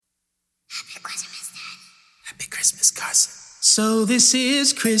Christmas, Carson. So this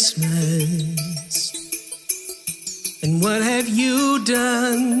is Christmas, and what have you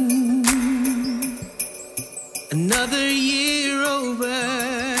done? Another year over,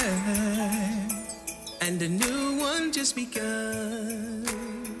 and a new one just begun.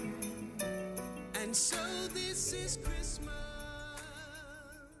 And so this is Christmas.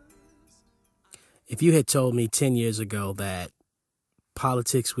 If you had told me 10 years ago that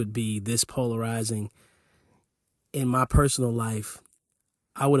politics would be this polarizing in my personal life,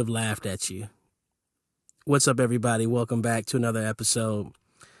 I would have laughed at you. What's up, everybody? Welcome back to another episode.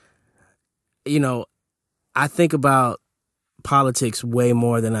 You know, I think about politics way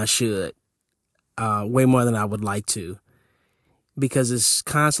more than I should, way more than I would like to, because it's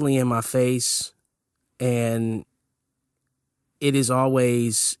constantly in my face and it is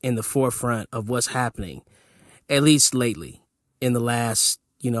always in the forefront of what's happening, at least lately. In the last,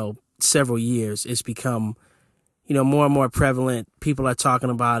 several years, it's become more and more prevalent. People are talking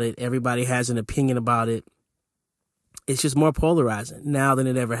about it. Everybody has an opinion about it. It's just more polarizing now than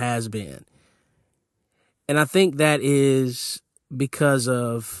it ever has been. And I think that is because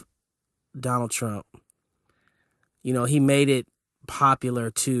of Donald Trump. He made it popular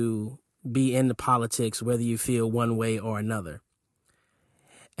to be into politics, whether you feel one way or another.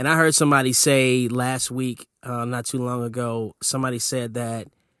 And I heard somebody say last week, not too long ago, somebody said that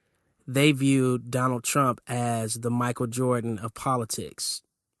they viewed Donald Trump as the Michael Jordan of politics.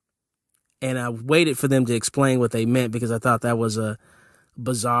 And I waited for them to explain what they meant because I thought that was a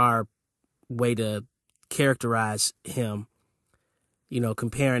bizarre way to characterize him,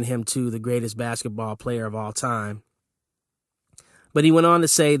 comparing him to the greatest basketball player of all time. But he went on to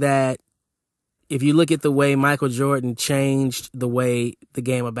say that if you look at the way Michael Jordan changed the way the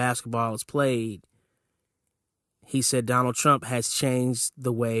game of basketball is played, he said Donald Trump has changed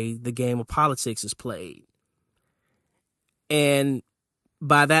the way the game of politics is played. And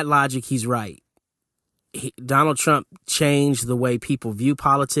by that logic, he's right. Donald Trump changed the way people view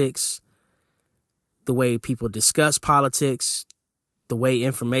politics, the way people discuss politics, the way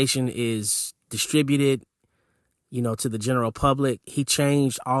information is distributed, to the general public. He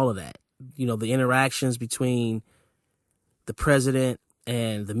changed all of that. The interactions between the president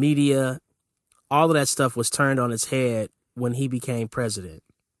and the media, all of that stuff was turned on its head when he became president.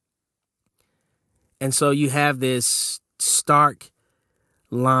 And so you have this stark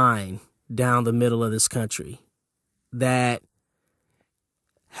line down the middle of this country that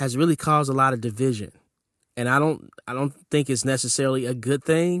has really caused a lot of division. And I don't think it's necessarily a good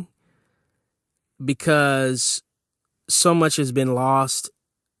thing, because so much has been lost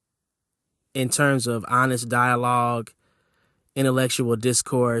in terms of honest dialogue, intellectual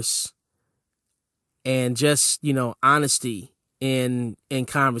discourse, and just, honesty in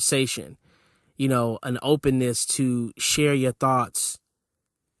conversation, an openness to share your thoughts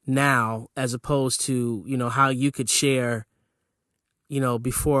now as opposed to, how you could share,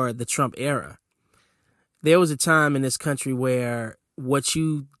 before the Trump era. There was a time in this country where what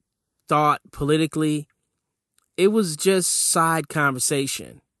you thought politically, it was just side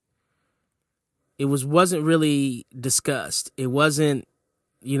conversation. It wasn't really discussed. It wasn't,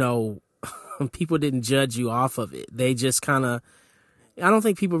 people didn't judge you off of it. They just kind of, I don't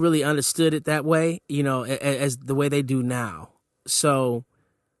think people really understood it that way, as the way they do now. So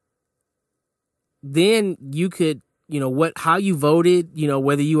then you could, how you voted,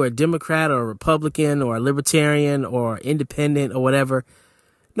 whether you were a Democrat or a Republican or a Libertarian or independent or whatever,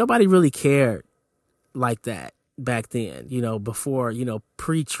 nobody really cared like that back then, before,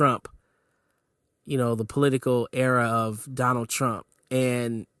 pre-Trump, the political era of Donald Trump.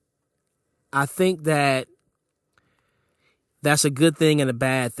 And I think that that's a good thing and a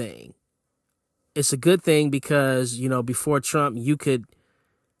bad thing. It's a good thing because, before Trump, you could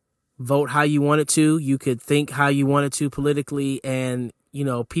vote how you wanted to. You could think how you wanted to politically. And,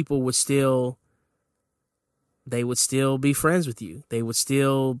 people would still be friends with you. They would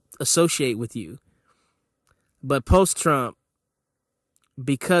still associate with you. But post-Trump,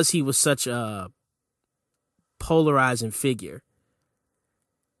 because he was such a polarizing figure,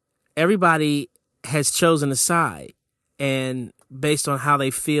 everybody has chosen a side, and based on how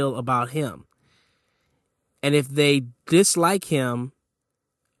they feel about him. And if they dislike him,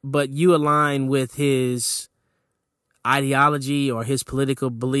 but you align with his ideology or his political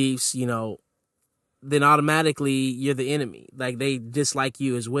beliefs, then automatically you're the enemy. Like, they dislike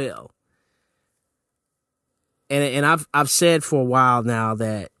you as well. And I've said for a while now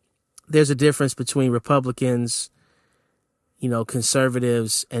that there's a difference between Republicans,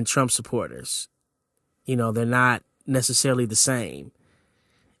 conservatives, and Trump supporters. They're not necessarily the same.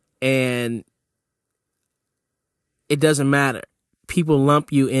 And it doesn't matter. People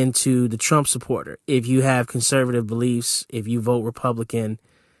lump you into the Trump supporter. If you have conservative beliefs, if you vote Republican,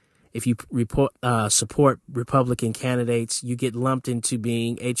 if you support Republican candidates, you get lumped into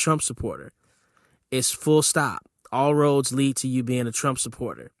being a Trump supporter. It's full stop. All roads lead to you being a Trump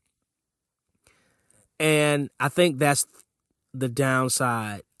supporter. And I think that's the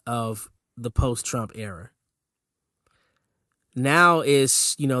downside of the post-Trump era. Now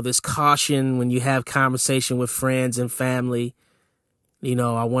is, this caution when you have conversation with friends and family.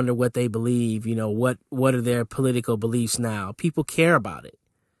 I wonder what they believe. What are their political beliefs now? People care about it.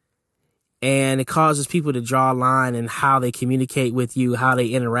 And it causes people to draw a line in how they communicate with you, how they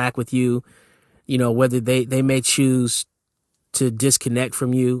interact with you, whether they may choose to disconnect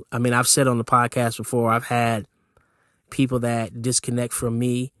from you. I mean, I've said on the podcast before, I've had people that disconnect from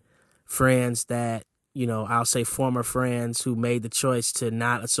me, friends that, I'll say former friends who made the choice to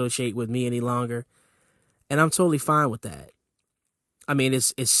not associate with me any longer. And I'm totally fine with that. I mean,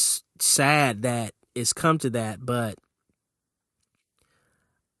 it's sad that it's come to that, but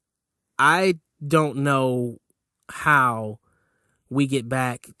I don't know how we get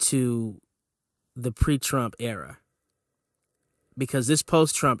back to the pre-Trump era, because this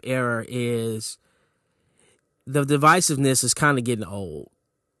post-Trump era is, the divisiveness is kind of getting old,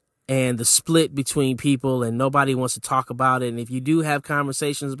 and the split between people, and nobody wants to talk about it. And if you do have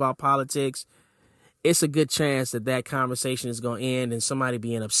conversations about politics, it's a good chance that conversation is going to end in somebody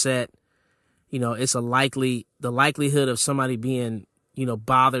being upset. It's the likelihood of somebody being,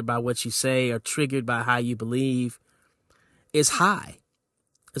 bothered by what you say or triggered by how you believe is high.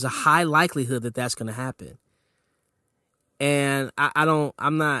 There's a high likelihood that that's going to happen. And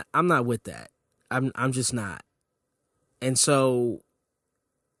I'm not with that. I'm just not. And so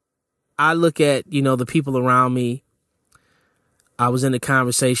I look at, the people around me. I was in a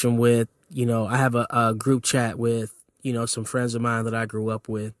conversation with, I have a group chat with, some friends of mine that I grew up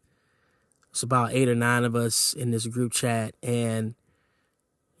with. It's about 8 or 9 of us in this group chat. And,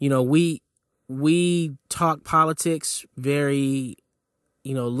 we talk politics very,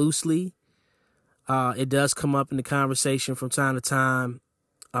 loosely. It does come up in the conversation from time to time.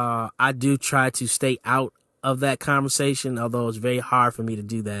 I do try to stay out of that conversation, although it's very hard for me to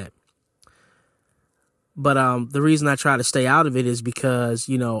do that. But the reason I try to stay out of it is because,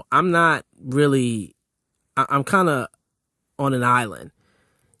 I'm not really, I'm kind of on an island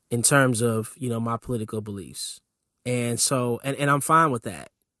in terms of, my political beliefs. And so, and I'm fine with that.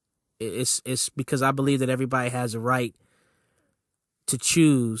 It's because I believe that everybody has a right to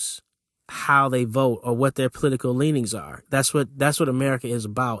choose how they vote or what their political leanings are. That's what America is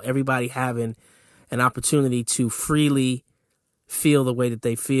about. Everybody having an opportunity to freely feel the way that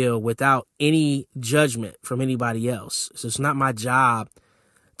they feel without any judgment from anybody else. So it's not my job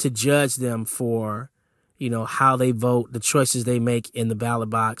to judge them for, how they vote, the choices they make in the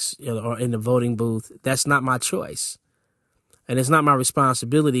ballot box or in the voting booth. That's not my choice. And it's not my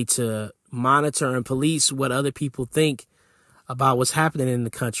responsibility to monitor and police what other people think about what's happening in the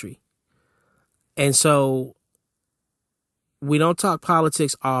country. And so we don't talk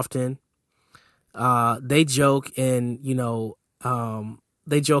politics often. They joke and,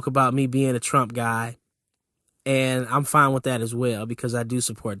 they joke about me being a Trump guy. And I'm fine with that as well, because I do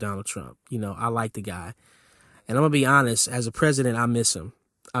support Donald Trump. I like the guy. And I'm going to be honest, as a president, I miss him.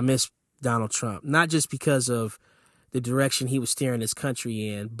 I miss Donald Trump, not just because of the direction he was steering this country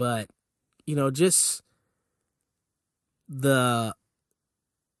in, but, just the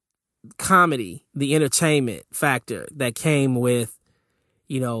comedy, the entertainment factor that came with,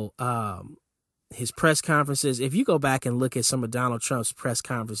 his press conferences. If you go back and look at some of Donald Trump's press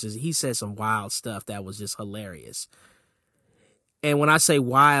conferences, he said some wild stuff that was just hilarious. And when I say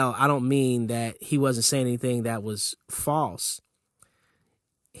wild, I don't mean that he wasn't saying anything that was false.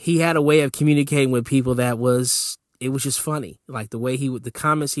 He had a way of communicating with people it was just funny. Like the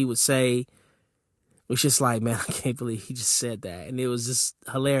comments he would say was just like, man, I can't believe he just said that. And it was just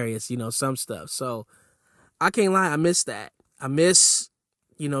hilarious, some stuff. So I can't lie, I miss that. I miss,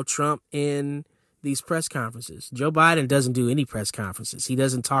 Trump in these press conferences. Joe Biden doesn't do any press conferences. He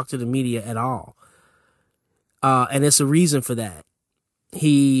doesn't talk to the media at all. And it's a reason for that.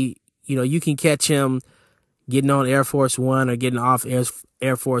 He, you can catch him getting on Air Force One or getting off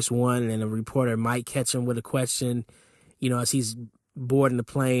Air Force One, and a reporter might catch him with a question, as he's boarding the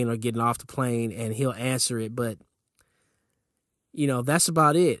plane or getting off the plane, and he'll answer it. But, that's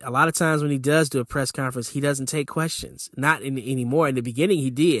about it. A lot of times when he does do a press conference, he doesn't take questions. Not anymore. In the beginning,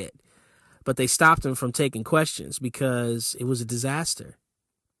 he did. But they stopped him from taking questions because it was a disaster.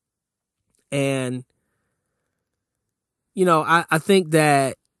 And, I think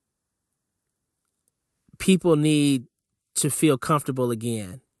that people need to feel comfortable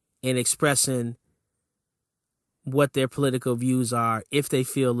again in expressing what their political views are if they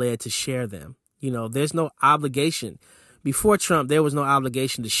feel led to share them. There's no obligation. Before Trump, there was no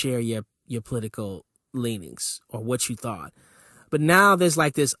obligation to share your political leanings or what you thought. But now there's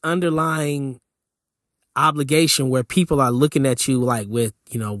like this underlying obligation where people are looking at you like with,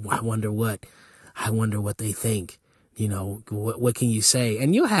 I wonder what they think. What can you say?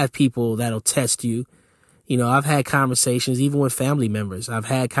 And you'll have people that'll test you. I've had conversations, even with family members. I've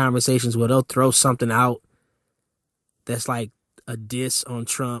had conversations where they'll throw something out that's like a diss on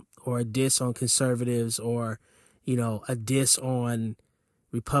Trump or a diss on conservatives or, a diss on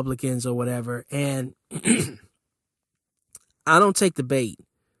Republicans or whatever. And I don't take the bait.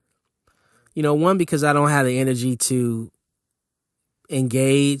 One, because I don't have the energy to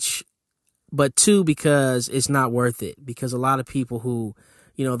engage, but two, because it's not worth it. Because a lot of people who,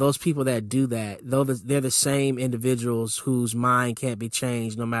 those people that do that, though they're the same individuals whose mind can't be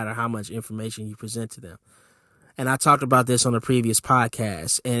changed no matter how much information you present to them. And I talked about this on a previous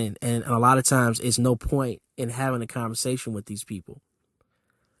podcast, and a lot of times it's no point in having a conversation with these people.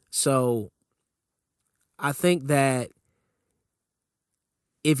 So I think that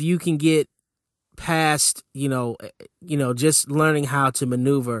if you can get past, just learning how to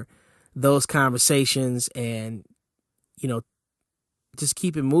maneuver those conversations and, just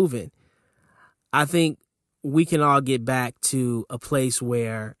keep it moving, I think we can all get back to a place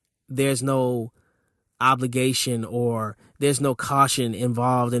where there's no obligation or there's no caution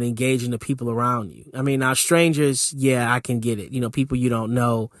involved in engaging the people around you. I mean, now strangers, yeah, I can get it. People you don't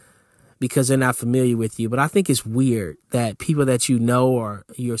know because they're not familiar with you. But I think it's weird that people that you know or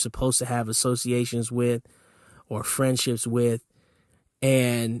you're supposed to have associations with or friendships with,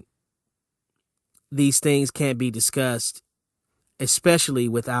 and these things can't be discussed, especially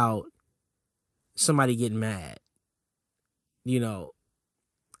without somebody getting mad.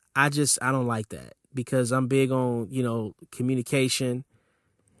 I don't like that, because I'm big on, communication,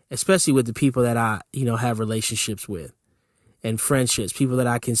 especially with the people that I, have relationships with and friendships, people that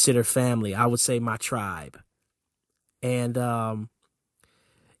I consider family. I would say my tribe. And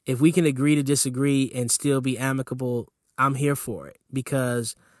if we can agree to disagree and still be amicable, I'm here for it,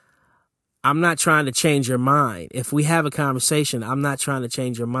 because I'm not trying to change your mind. If we have a conversation, I'm not trying to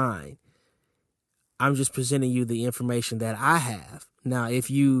change your mind. I'm just presenting you the information that I have. Now, if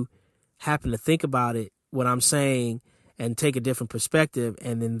you happen to think about it, what I'm saying, and take a different perspective,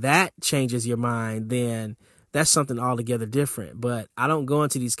 and then that changes your mind, then that's something altogether different. But I don't go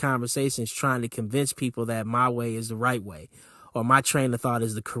into these conversations trying to convince people that my way is the right way or my train of thought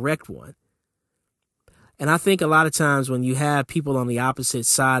is the correct one. And I think a lot of times when you have people on the opposite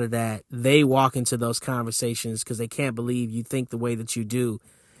side of that, they walk into those conversations because they can't believe you think the way that you do.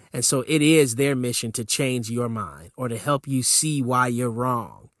 And so it is their mission to change your mind or to help you see why you're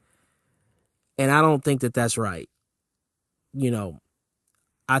wrong. And I don't think that that's right.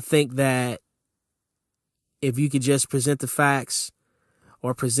 I think that if you could just present the facts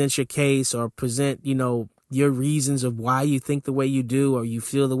or present your case or present, your reasons of why you think the way you do or you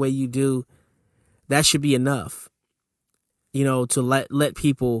feel the way you do, that should be enough, to let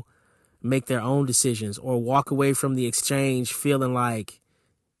people make their own decisions or walk away from the exchange feeling like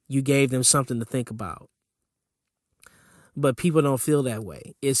you gave them something to think about. But people don't feel that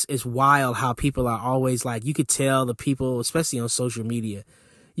way. It's wild how people are always like, you could tell the people, especially on social media,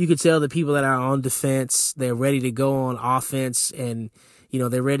 you could tell the people that are on defense, they're ready to go on offense, and,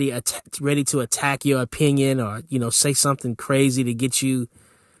 they're ready to attack your opinion or, say something crazy to get you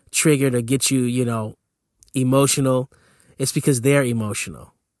triggered or get you, emotional. It's because they're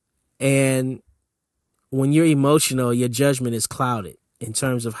emotional. And when you're emotional, your judgment is clouded in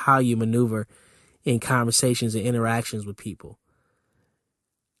terms of how you maneuver in conversations and interactions with people.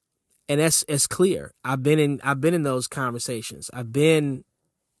 And it's clear. I've been in those conversations. I've been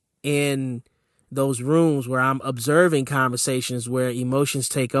in those rooms where I'm observing conversations where emotions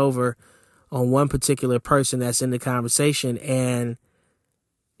take over on one particular person that's in the conversation, and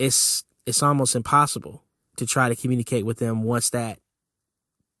it's almost impossible to try to communicate with them once that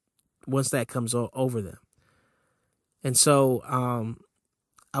comes over them. And so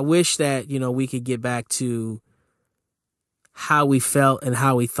I wish that, we could get back to how we felt and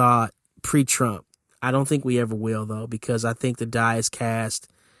how we thought pre-Trump. I don't think we ever will, though, because I think the die is cast.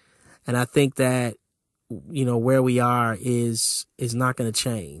 And I think that, where we are is not going to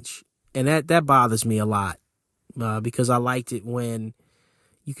change. And that bothers me a lot, because I liked it when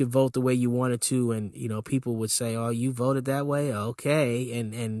you could vote the way you wanted to. And, people would say, oh, you voted that way? Okay.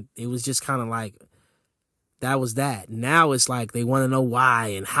 And it was just kind of like, that was that. Now it's like they want to know why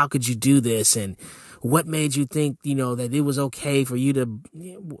and how could you do this? And what made you think, that it was okay for you to,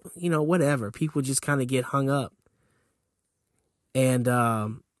 whatever. People just kind of get hung up. And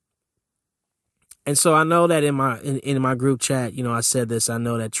so I know that in my group chat, I said this, I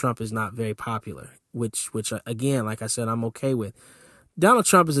know that Trump is not very popular, which again, like I said, I'm okay with. Donald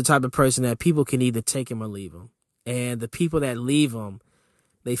Trump is the type of person that people can either take him or leave him. And the people that leave him,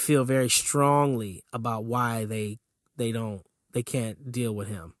 they feel very strongly about why they can't deal with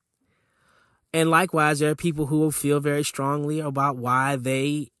him. And likewise, there are people who will feel very strongly about why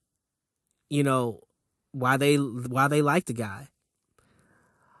they like the guy.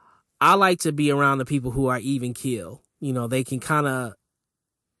 I like to be around the people who are even keel. They can kind of,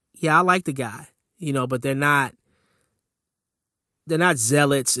 I like the guy, but they're not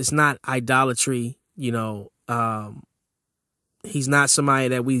zealots. It's not idolatry. He's not somebody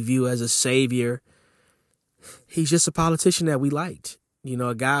that we view as a savior. He's just a politician that we liked.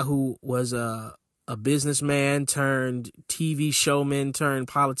 A guy who was a businessman turned TV showman turned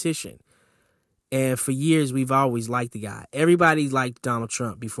politician. And for years, we've always liked the guy. Everybody liked Donald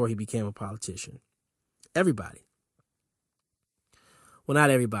Trump before he became a politician. Everybody. Well, not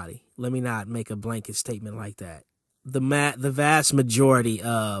everybody. Let me not make a blanket statement like that. The vast majority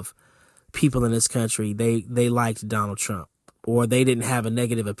of people in this country, they liked Donald Trump, or they didn't have a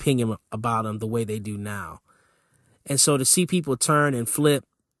negative opinion about him the way they do now. And so to see people turn and flip,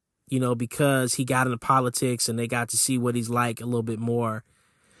 because he got into politics and they got to see what he's like a little bit more,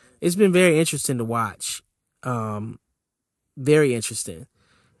 it's been very interesting to watch. Very interesting.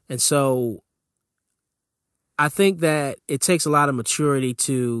 And so I think that it takes a lot of maturity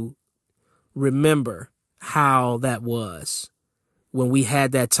to remember how that was when we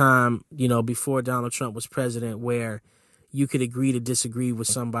had that time, before Donald Trump was president, where you could agree to disagree with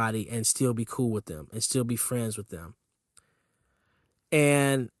somebody and still be cool with them and still be friends with them.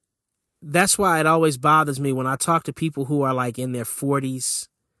 And that's why it always bothers me when I talk to people who are like in their 40s,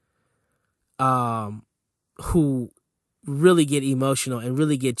 who really get emotional and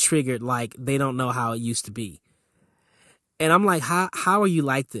really get triggered, like they don't know how it used to be. And I'm like, how are you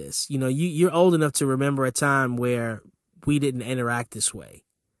like this? You're old enough to remember a time where we didn't interact this way.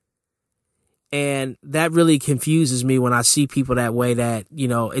 And that really confuses me when I see people that way, that,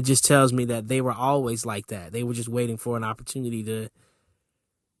 it just tells me that they were always like that. They were just waiting for an opportunity to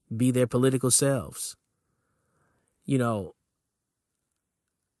be their political selves. I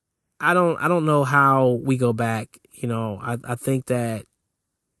don't know how we go back. I think that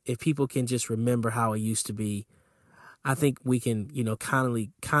if people can just remember how it used to be, I think we can,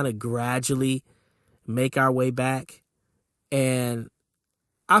 kind of gradually make our way back. And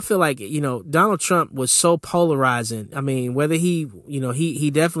I feel like, Donald Trump was so polarizing. I mean, whether he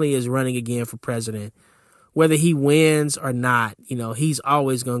definitely is running again for president, whether he wins or not, he's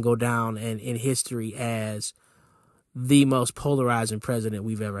always going to go down in history as the most polarizing president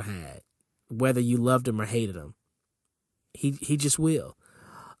we've ever had, whether you loved him or hated him. He just will.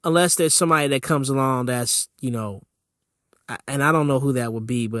 Unless there's somebody that comes along that's, and I don't know who that would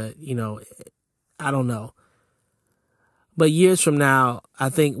be, but, I don't know. But years from now, I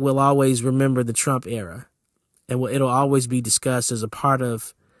think we'll always remember the Trump era, and it'll always be discussed as a part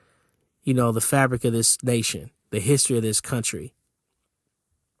of, the fabric of this nation, the history of this country.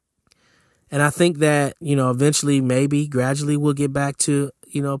 And I think that, eventually, maybe gradually we'll get back to,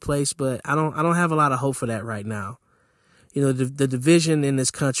 a place, but I don't have a lot of hope for that right now. The division in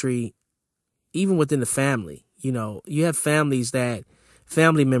this country, even within the family, you have family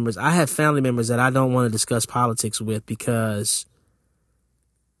members. I have family members that I don't want to discuss politics with because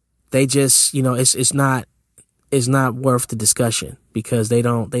they just, it's not worth the discussion because they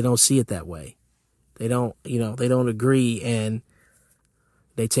don't see it that way. They don't agree, and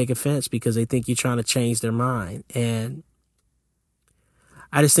they take offense because they think you're trying to change their mind. And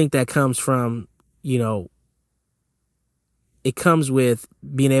I just think that comes from, it comes with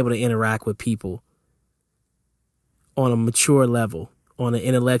being able to interact with people on a mature level, on an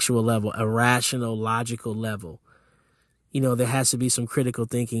intellectual level, a rational, logical level. There has to be some critical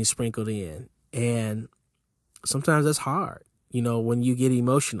thinking sprinkled in. And sometimes that's hard, when you get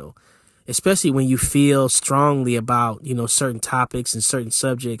emotional, especially when you feel strongly about, certain topics and certain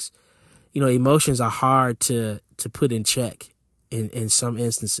subjects. Emotions are hard to put in check in some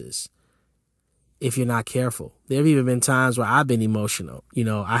instances if you're not careful. There have even been times where I've been emotional.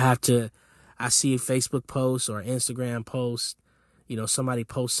 I see a Facebook post or Instagram post, somebody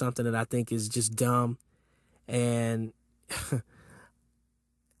posts something that I think is just dumb, and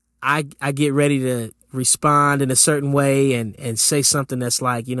I get ready to respond in a certain way and say something that's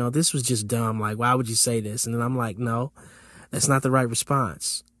like, this was just dumb. Like, why would you say this? And then I'm like, no, that's not the right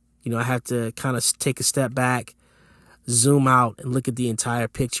response. I have to kind of take a step back, zoom out, and look at the entire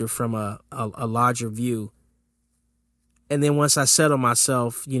picture from a larger view. And then once I settle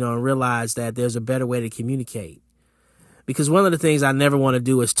myself, and realize that there's a better way to communicate. Because one of the things I never want to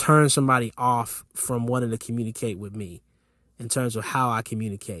do is turn somebody off from wanting to communicate with me in terms of how I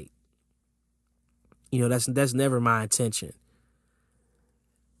communicate. That's never my intention.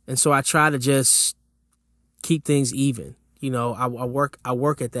 And so I try to just keep things even. I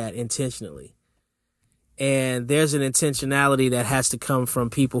work at that intentionally. And there's an intentionality that has to come from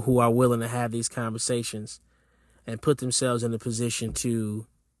people who are willing to have these conversations and put themselves in a position to,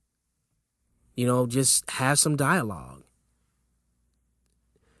 just have some dialogue.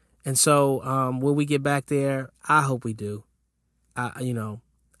 And so when we get back there, I hope we do. I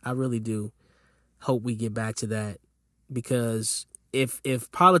really do hope we get back to that, because if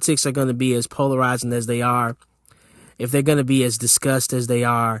politics are going to be as polarizing as they are, if they're going to be as discussed as they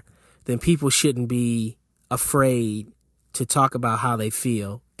are, then people shouldn't be afraid to talk about how they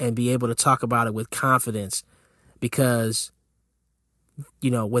feel and be able to talk about it with confidence, because,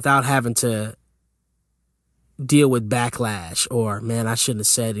 without having to deal with backlash or, man, I shouldn't have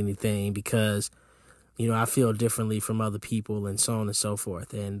said anything because, I feel differently from other people and so on and so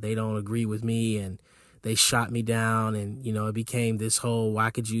forth. And they don't agree with me and they shot me down. And, it became this whole,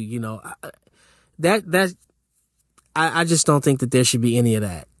 why could you, I just don't think that there should be any of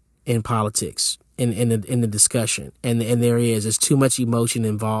that in politics, in the discussion. And there is. There's too much emotion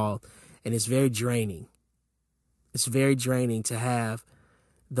involved, and it's very draining. It's very draining to have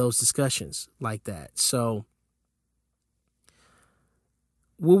those discussions like that. So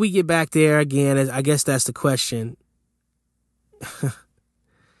will we get back there again? I guess that's the question.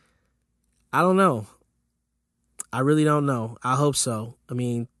 I don't know. I really don't know. I hope so. I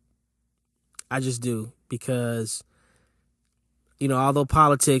mean, I just do, because, although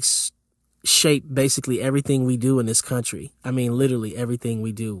politics shape basically everything we do in this country, I mean, literally everything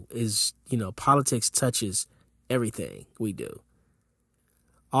we do is, politics touches everything we do.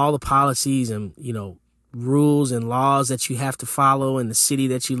 All the policies and, rules and laws that you have to follow in the city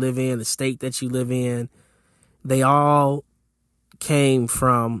that you live in, the state that you live in, they all came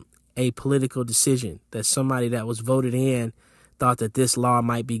from a political decision that somebody that was voted in thought that this law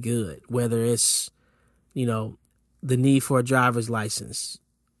might be good, whether it's, the need for a driver's license,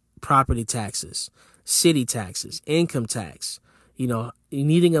 property taxes, city taxes, income tax,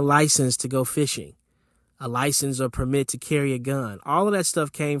 needing a license to go fishing, a license or permit to carry a gun. All of that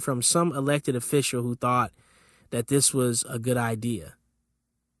stuff came from some elected official who thought that this was a good idea.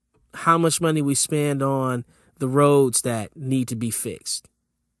 How much money we spend on the roads that need to be fixed.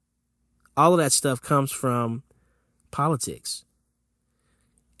 All of that stuff comes from politics.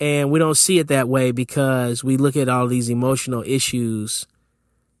 And we don't see it that way because we look at all these emotional issues,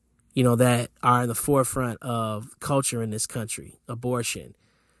 that are in the forefront of culture in this country. Abortion,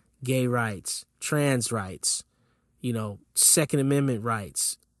 gay rights, trans rights, Second Amendment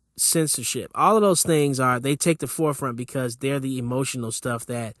rights, censorship. All of those things they take the forefront because they're the emotional stuff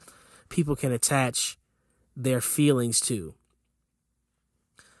that people can attach their feelings to.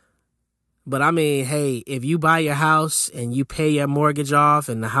 But I mean, hey, if you buy your house and you pay your mortgage off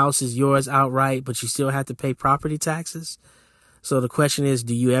and the house is yours outright, but you still have to pay property taxes. So the question is,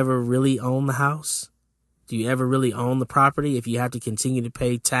 do you ever really own the house? Do you ever really own the property if you have to continue to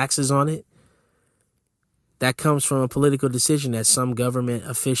pay taxes on it? That comes from a political decision that some government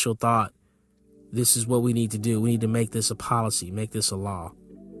official thought, this is what we need to do. We need to make this a policy, make this a law.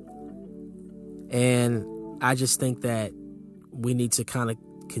 And I just think that we need to kind of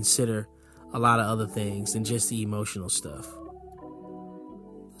consider a lot of other things than just the emotional stuff.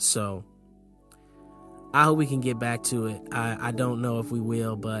 So I hope we can get back to it. I don't know if we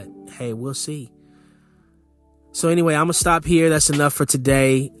will, but hey, we'll see. So anyway, I'm going to stop here. That's enough for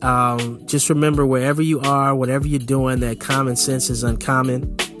today. Just remember, wherever you are, whatever you're doing, that common sense is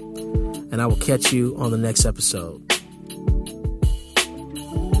uncommon. And I will catch you on the next episode.